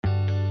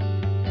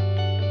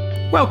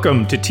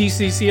Welcome to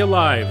TCC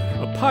Alive,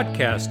 a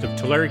podcast of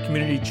Tulare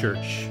Community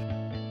Church.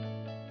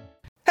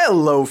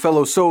 Hello,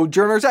 fellow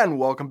sojourners, and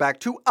welcome back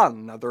to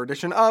another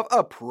edition of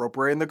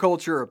Appropriating the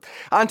Culture.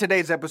 On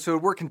today's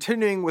episode, we're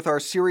continuing with our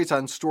series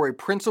on story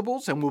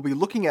principles, and we'll be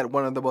looking at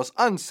one of the most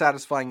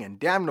unsatisfying and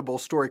damnable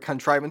story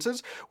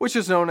contrivances, which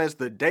is known as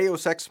the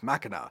Deus Ex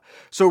Machina.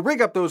 So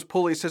rig up those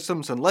pulley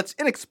systems and let's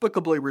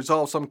inexplicably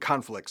resolve some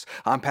conflicts.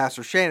 I'm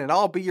Pastor Shane, and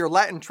I'll be your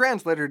Latin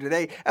translator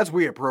today as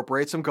we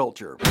appropriate some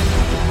culture.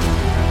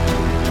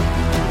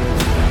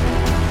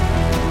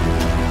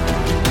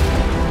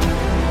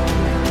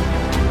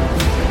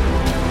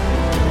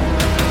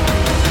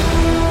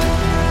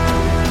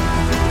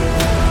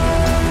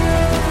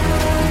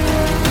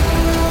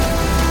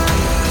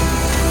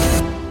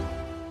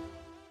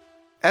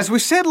 As we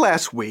said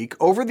last week,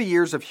 over the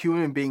years of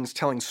human beings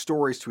telling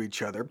stories to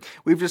each other,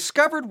 we've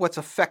discovered what's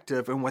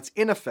effective and what's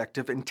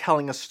ineffective in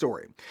telling a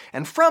story.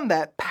 And from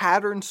that,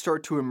 patterns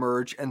start to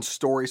emerge and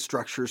story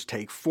structures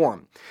take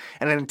form.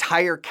 And an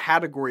entire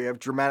category of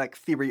dramatic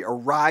theory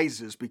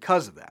arises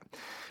because of that.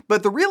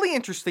 But the really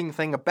interesting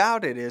thing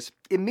about it is,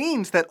 it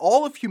means that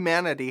all of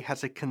humanity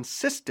has a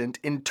consistent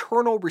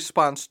internal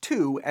response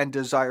to and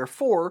desire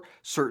for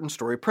certain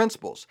story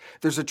principles.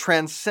 There's a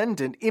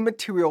transcendent,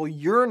 immaterial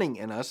yearning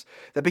in us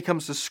that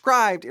becomes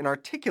described and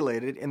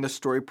articulated in the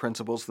story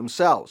principles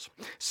themselves.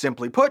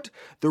 Simply put,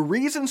 the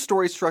reason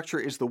story structure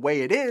is the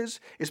way it is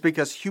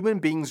because human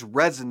beings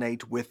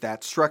resonate with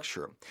that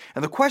structure.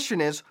 And the question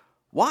is,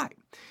 why?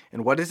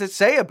 And what does it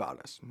say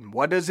about us?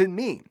 What does it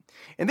mean?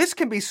 And this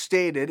can be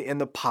stated in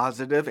the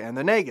positive and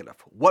the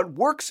negative. What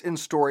works in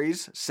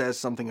stories says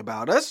something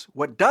about us.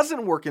 What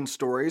doesn't work in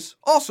stories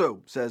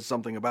also says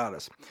something about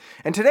us.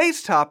 And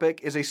today's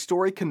topic is a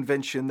story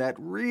convention that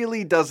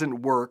really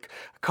doesn't work,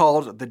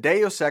 called the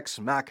Deus Ex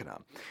Machina,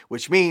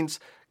 which means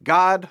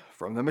God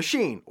from the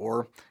machine,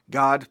 or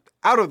God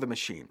out of the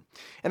machine.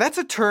 And that's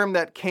a term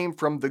that came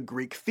from the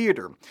Greek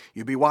theater.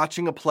 You'd be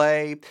watching a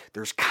play,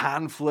 there's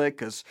conflict,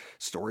 because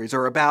stories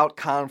are about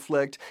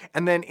conflict,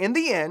 and then in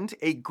the end,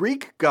 a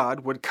Greek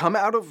god would come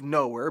out of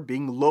nowhere,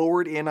 being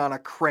lowered in on a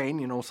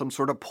crane, some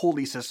sort of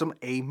pulley system,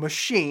 a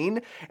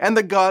machine, and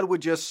the god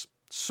would just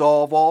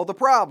solve all the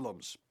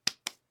problems.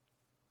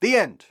 The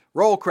end.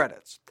 Roll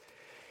credits.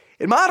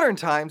 In modern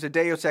times, a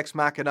Deus Ex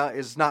Machina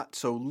is not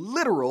so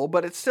literal,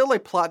 but it's still a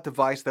plot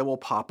device that will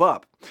pop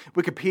up.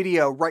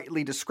 Wikipedia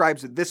rightly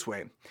describes it this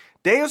way.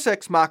 Deus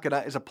Ex Machina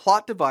is a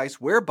plot device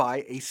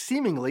whereby a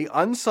seemingly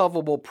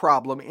unsolvable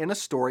problem in a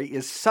story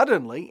is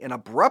suddenly and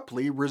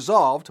abruptly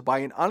resolved by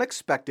an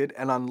unexpected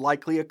and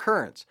unlikely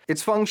occurrence.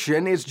 Its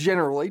function is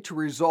generally to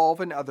resolve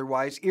an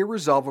otherwise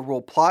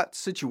irresolvable plot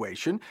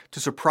situation, to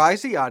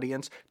surprise the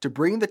audience, to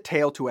bring the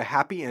tale to a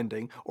happy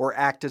ending, or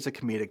act as a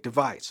comedic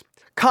device.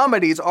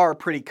 Comedies are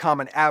pretty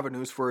common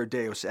avenues for a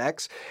Deus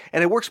Ex,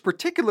 and it works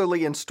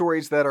particularly in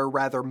stories that are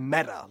rather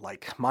meta,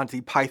 like Monty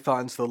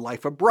Python's The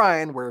Life of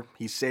Brian, where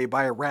he's saved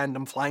by a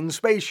random flying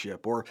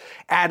spaceship, or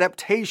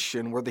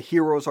Adaptation, where the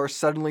heroes are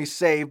suddenly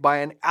saved by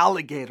an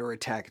alligator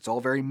attack. It's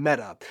all very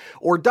meta.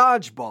 Or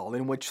Dodgeball,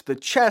 in which the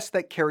chest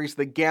that carries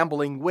the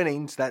gambling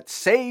winnings that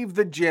save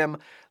the gym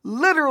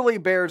literally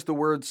bears the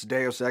words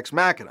Deus Ex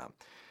Machina.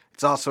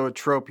 It's also a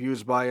trope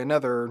used by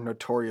another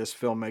notorious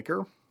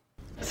filmmaker.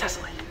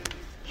 Cecily.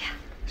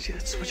 See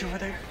that switch over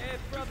there?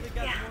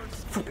 Yeah.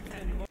 Flip it.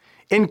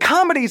 In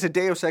comedies, a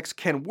Deus Ex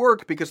can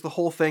work because the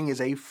whole thing is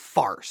a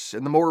farce.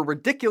 And the more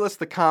ridiculous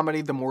the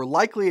comedy, the more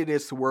likely it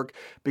is to work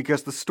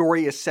because the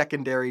story is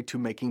secondary to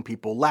making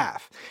people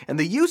laugh. And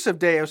the use of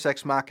Deus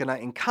Ex Machina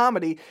in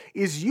comedy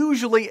is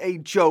usually a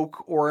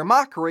joke or a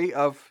mockery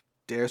of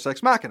Deus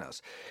Ex Machinas.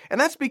 And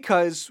that's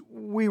because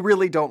we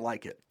really don't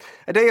like it.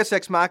 A Deus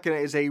Ex Machina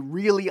is a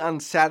really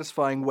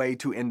unsatisfying way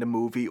to end a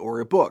movie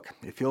or a book.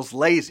 It feels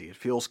lazy. It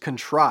feels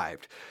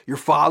contrived. You're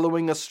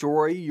following a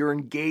story. You're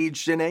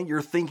engaged in it.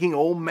 You're thinking,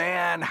 oh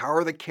man, how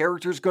are the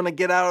characters going to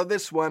get out of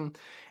this one?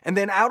 And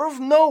then out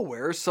of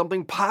nowhere,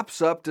 something pops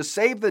up to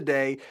save the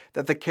day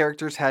that the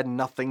characters had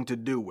nothing to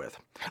do with.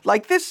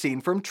 Like this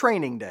scene from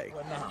Training Day.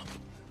 What now?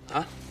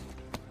 Huh?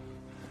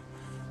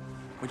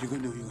 What you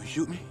gonna do? You gonna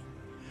shoot me?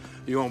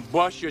 You gonna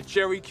bust your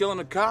cherry killing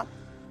a cop?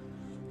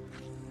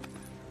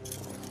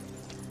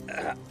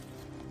 There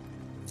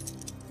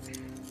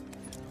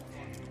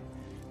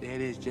it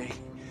is, Jake.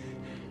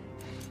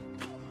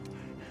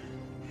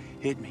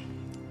 Hit me.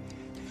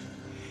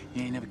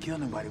 You ain't never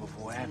killed nobody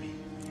before, have you?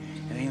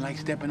 It ain't like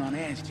stepping on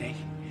ants, Jake.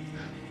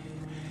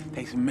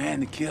 Takes a man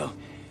to kill.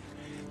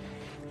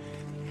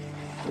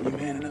 You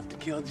man enough to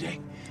kill,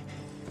 Jake?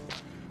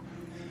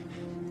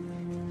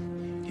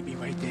 Hit me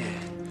right there.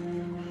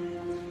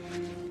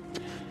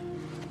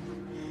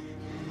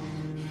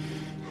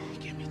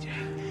 Get me,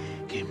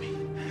 Jake. Get me.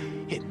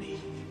 Hit me.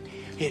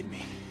 Hit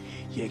me.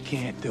 You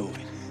can't do it.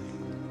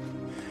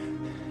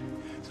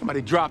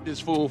 Somebody drop this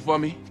fool for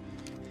me.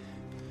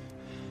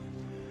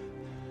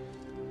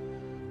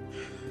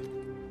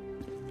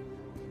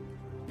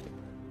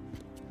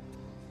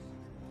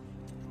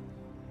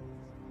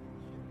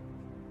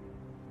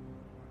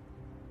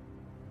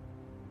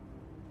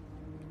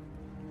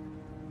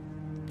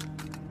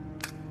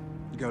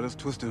 got us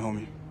twisted,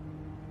 homie.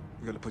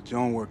 You gotta put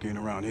your own work in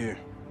around here.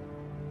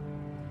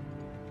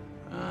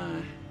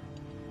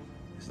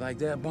 It's like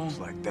that, Bone? It's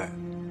like that.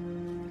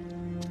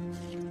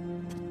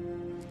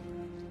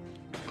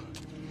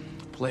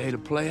 Player to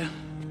player,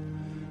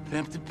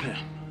 pimp to pimp.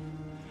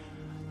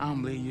 I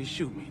don't believe you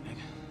shoot me,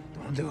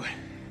 nigga. Don't do it.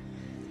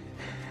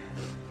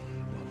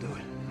 Don't do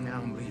it. I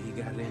don't believe you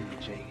got it in you,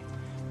 Jake.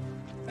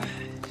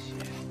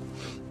 Shit.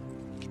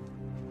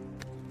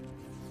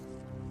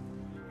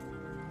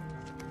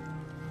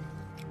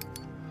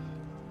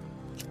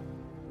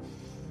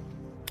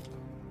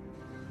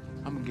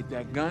 I'm gonna get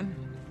that gun,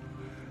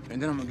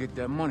 and then I'm gonna get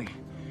that money.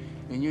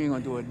 And you ain't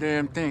gonna do a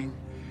damn thing,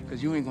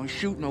 because you ain't gonna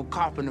shoot no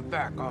cop in the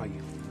back, are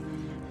you?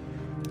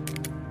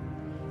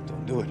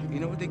 Don't do it. You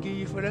know what they give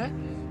you for that?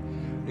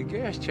 The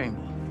gas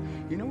chamber.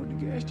 You know what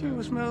the gas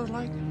chamber smells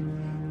like?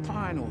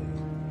 Pine oil.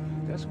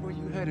 That's where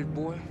you headed,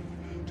 boy.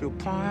 To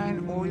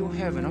pine oil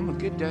heaven. I'm gonna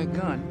get that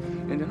gun,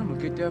 and then I'm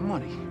gonna get that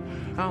money.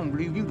 I don't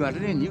believe you got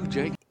it in you,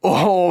 Jake.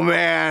 Oh,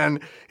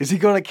 man. Is he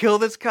going to kill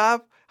this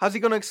cop? How's he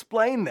going to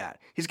explain that?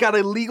 He's got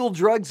illegal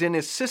drugs in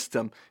his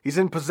system. He's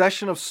in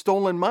possession of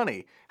stolen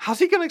money. How's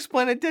he going to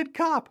explain a dead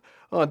cop?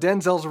 Oh,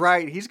 Denzel's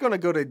right. He's going to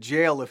go to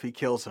jail if he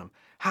kills him.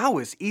 How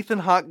is Ethan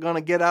Hawke going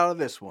to get out of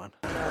this one?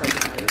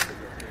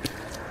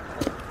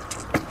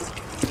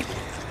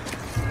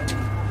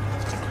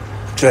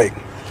 Jake,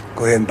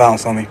 go ahead and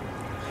bounce on me.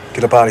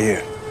 Get up out of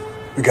here.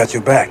 We got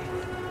your back.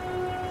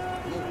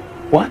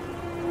 What?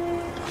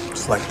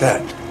 Just like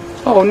that.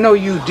 Oh, no,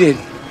 you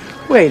didn't.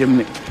 Wait a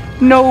minute.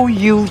 No,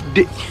 you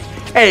did.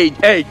 Hey,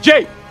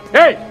 Jake!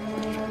 Hey!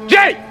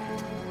 Jake!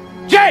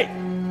 Jake!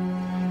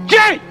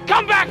 Jake!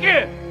 Come back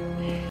here!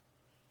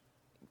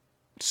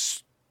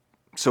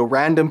 So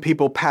random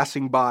people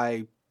passing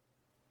by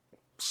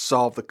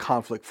solve the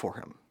conflict for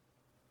him.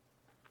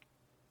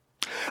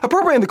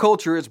 Appropriating the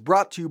Culture is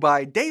brought to you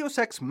by Deus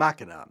Ex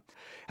Machina.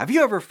 Have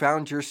you ever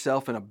found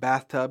yourself in a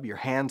bathtub, your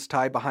hands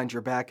tied behind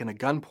your back and a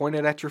gun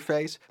pointed at your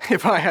face?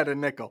 If I had a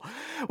nickel.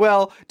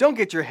 Well, don't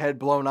get your head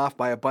blown off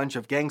by a bunch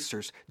of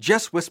gangsters.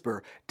 Just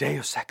whisper,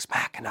 Deus Ex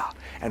Machina,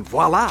 and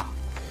voila!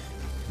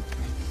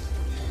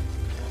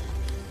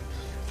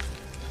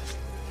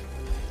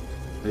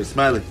 Hey,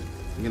 Smiley,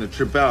 you gonna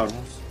trip out, huh?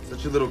 Is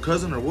that your little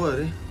cousin or what,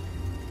 eh?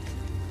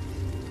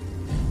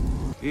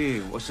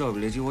 Yeah, what's up,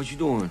 Lizzie? What you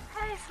doing?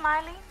 Hey,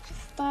 Smiley.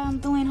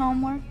 Just doing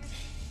homework.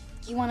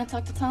 You want to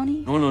talk to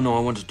Tony? No,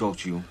 I want to talk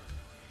to you.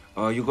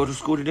 You go to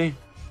school today?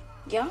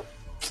 Yeah.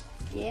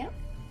 Yeah.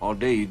 All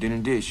day, you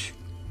didn't dish.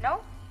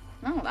 No,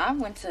 I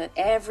went to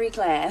every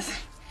class.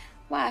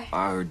 Why?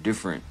 I heard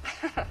different.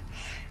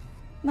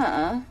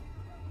 Nuh-uh.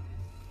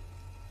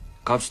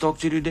 Cops talk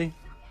to you today?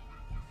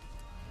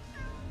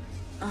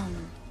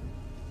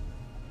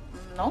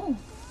 No.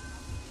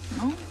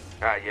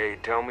 Yeah,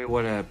 tell me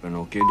what happened,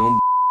 okay? Don't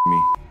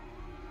me.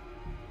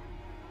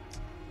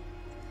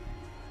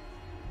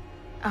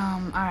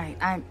 All right.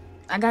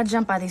 I got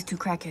jumped by these two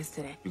crackheads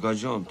today. You got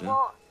jumped, huh?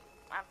 Well,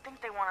 I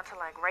think they wanted to,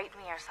 rape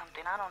me or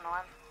something. I don't know.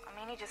 I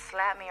mean, he just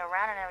slapped me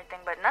around and everything,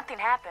 but nothing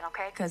happened,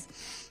 okay? Because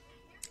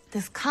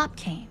this cop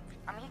came.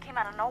 I mean, he came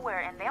out of nowhere,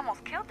 and they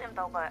almost killed him,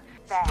 though, but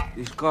bad.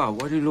 This cop,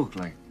 what did he look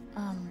like?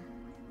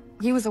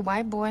 He was a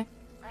white boy.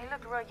 He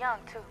looked real young,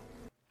 too.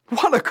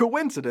 What a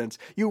coincidence!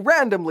 You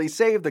randomly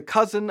saved the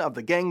cousin of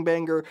the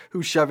gangbanger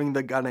who's shoving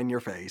the gun in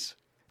your face.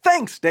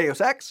 Thanks, Deus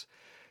Ex!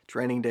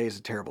 Training Day is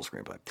a terrible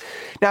screenplay.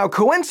 Now,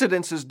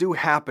 coincidences do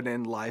happen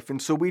in life,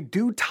 and so we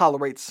do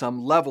tolerate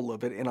some level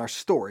of it in our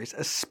stories,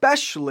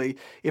 especially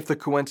if the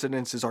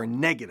coincidences are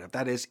negative.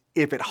 That is,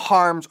 if it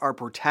harms our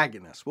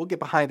protagonist. We'll get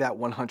behind that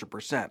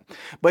 100%.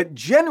 But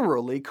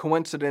generally,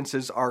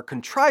 coincidences are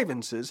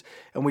contrivances,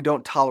 and we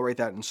don't tolerate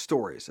that in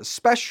stories,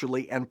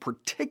 especially and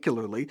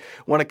particularly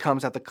when it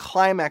comes at the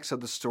climax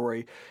of the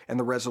story and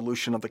the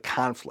resolution of the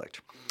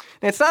conflict.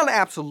 Now, it's not an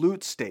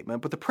absolute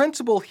statement, but the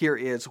principle here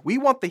is we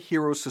want the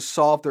heroes to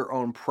solve their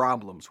own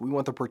problems. We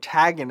want the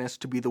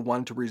protagonist to be the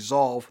one to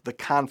resolve the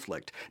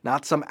conflict,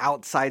 not some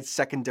outside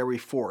secondary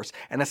force,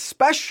 and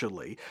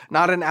especially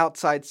not an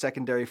outside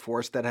secondary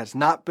force that has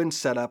not been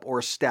set up or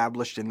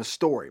established in the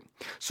story.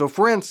 So,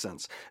 for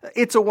instance,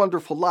 It's a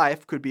Wonderful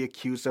Life could be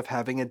accused of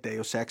having a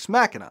Deus Ex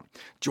Machina.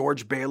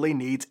 George Bailey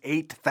needs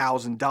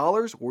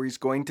 $8,000 or he's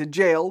going to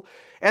jail,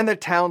 and the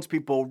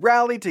townspeople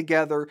rally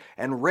together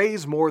and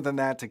raise more than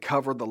that to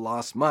cover the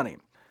lost money.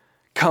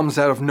 Comes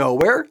out of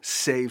nowhere,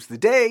 saves the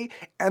day,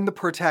 and the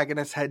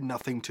protagonist had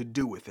nothing to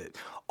do with it.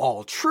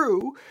 All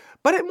true,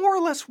 but it more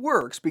or less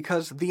works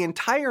because the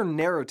entire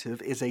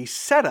narrative is a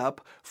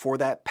setup for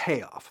that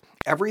payoff.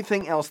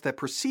 Everything else that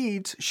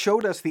precedes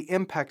showed us the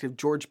impact of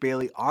George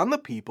Bailey on the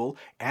people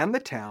and the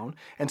town,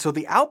 and so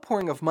the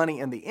outpouring of money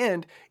in the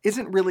end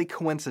isn't really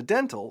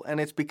coincidental,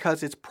 and it's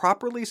because it's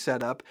properly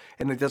set up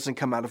and it doesn't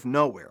come out of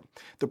nowhere.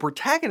 The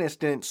protagonist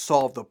didn't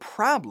solve the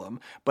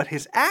problem, but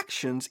his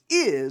actions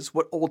is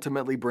what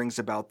ultimately brings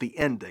about the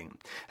ending.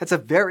 That's a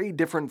very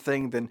different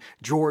thing than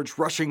George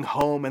rushing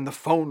home and the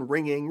phone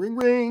ringing, ring,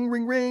 ring,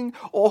 ring, ring.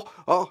 Oh,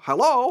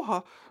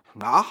 hello?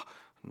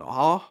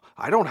 No,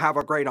 I don't have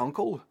a great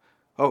uncle.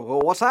 Oh,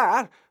 what's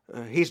that?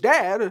 He's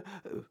dead,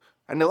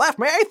 and he left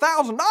me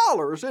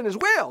 $8,000 in his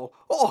will.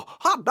 Oh,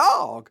 hot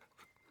dog.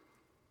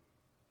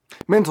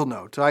 Mental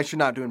note, I should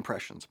not do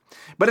impressions.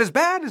 But as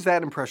bad as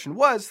that impression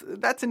was,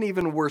 that's an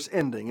even worse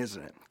ending,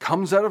 isn't it?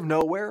 Comes out of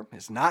nowhere,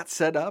 is not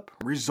set up,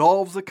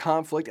 resolves the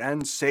conflict,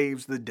 and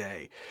saves the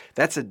day.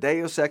 That's a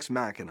Deus Ex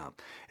Machina.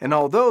 And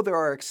although there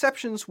are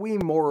exceptions, we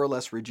more or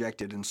less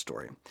reject it in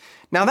story.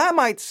 Now that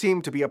might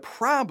seem to be a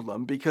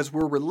problem because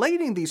we're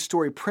relating these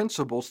story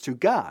principles to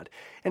God.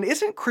 And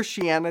isn't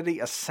Christianity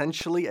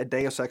essentially a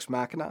Deus Ex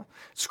Machina?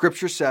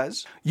 Scripture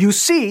says, "You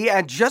see,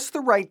 at just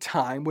the right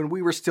time, when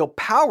we were still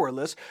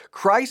powerless,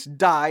 Christ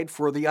died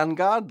for the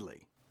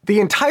ungodly." The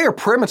entire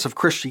premise of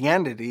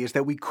Christianity is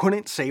that we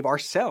couldn't save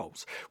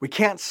ourselves. We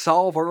can't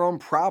solve our own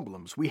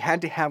problems. We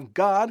had to have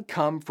God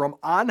come from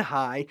on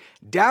high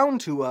down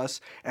to us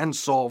and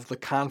solve the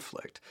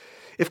conflict.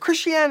 If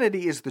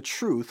Christianity is the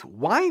truth,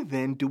 why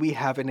then do we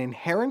have an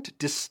inherent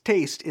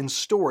distaste in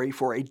story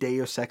for a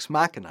Deus Ex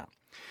Machina?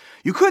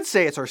 You could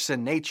say it's our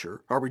sin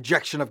nature. Our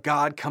rejection of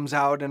God comes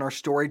out in our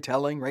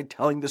storytelling, right?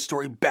 Telling the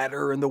story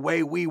better and the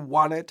way we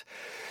want it.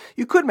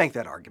 You could make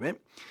that argument,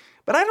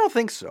 but I don't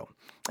think so.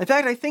 In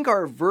fact, I think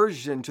our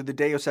aversion to the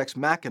Deus Ex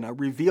Machina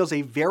reveals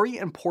a very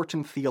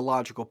important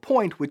theological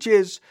point, which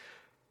is,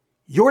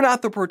 you're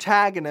not the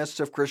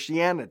protagonist of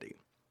Christianity.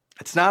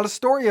 It's not a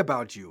story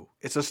about you.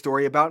 It's a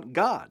story about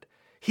God.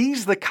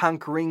 He's the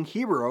conquering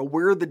hero.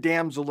 We're the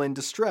damsel in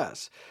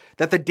distress.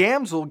 That the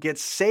damsel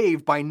gets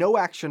saved by no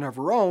action of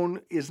her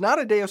own is not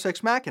a Deus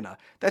Ex Machina.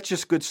 That's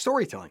just good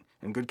storytelling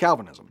and good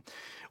Calvinism.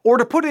 Or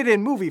to put it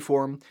in movie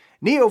form,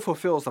 Neo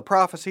fulfills the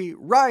prophecy,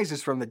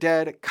 rises from the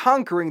dead,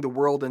 conquering the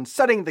world and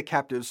setting the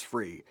captives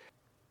free.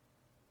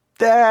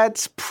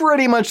 That's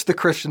pretty much the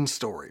Christian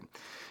story.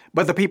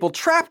 But the people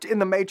trapped in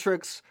the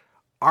Matrix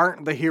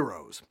aren't the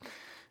heroes.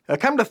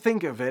 Come to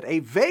think of it, a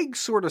vague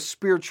sort of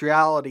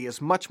spirituality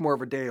is much more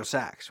of a Deus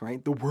Ex,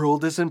 right? The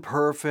world isn't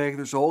perfect,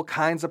 there's all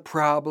kinds of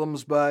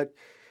problems, but,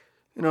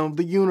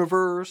 the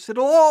universe,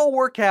 it'll all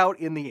work out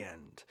in the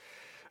end.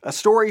 A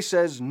story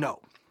says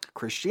no.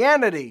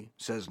 Christianity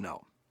says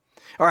no.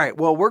 All right,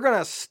 well, we're going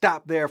to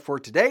stop there for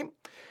today.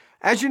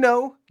 As you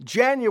know,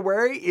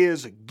 January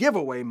is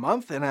giveaway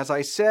month, and as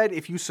I said,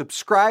 if you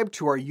subscribe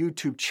to our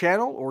YouTube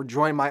channel or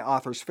join my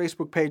author's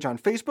Facebook page on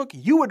Facebook,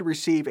 you would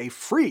receive a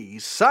free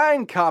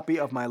signed copy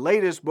of my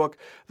latest book,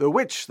 The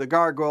Witch, the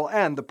Gargoyle,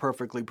 and the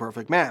Perfectly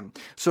Perfect Man.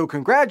 So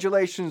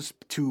congratulations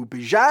to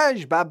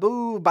Bijaj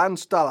Babu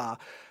Banstala.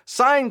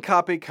 Signed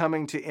copy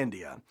coming to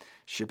India.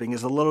 Shipping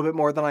is a little bit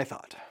more than I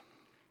thought.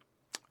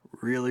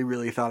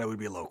 Really thought it would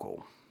be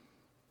local.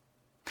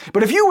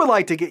 But if you would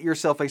like to get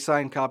yourself a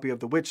signed copy of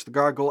The Witch, the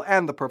Gargoyle,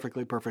 and the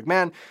Perfectly Perfect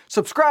Man,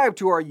 subscribe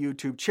to our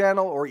YouTube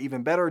channel, or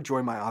even better,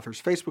 join my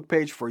author's Facebook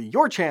page for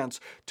your chance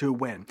to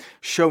win.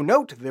 Show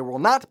note, there will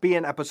not be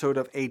an episode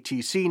of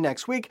ATC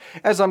next week,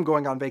 as I'm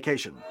going on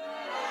vacation.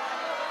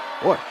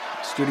 Boy,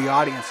 the studio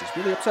audience is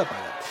really upset by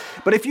that.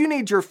 But if you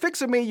need your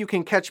fix of me, you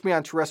can catch me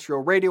on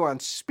terrestrial radio on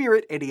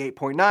Spirit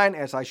 88.9,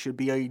 as I should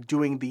be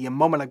doing the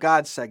Moment of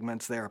God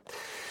segments there.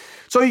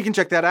 So you can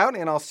check that out,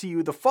 and I'll see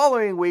you the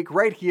following week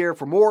right here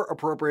for more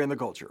Appropriate in the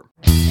Culture.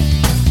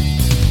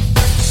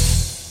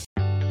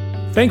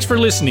 Thanks for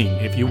listening.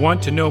 If you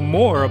want to know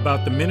more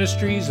about the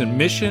ministries and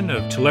mission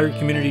of Tulare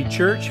Community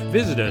Church,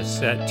 visit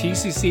us at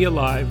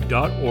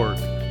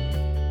tccalive.org.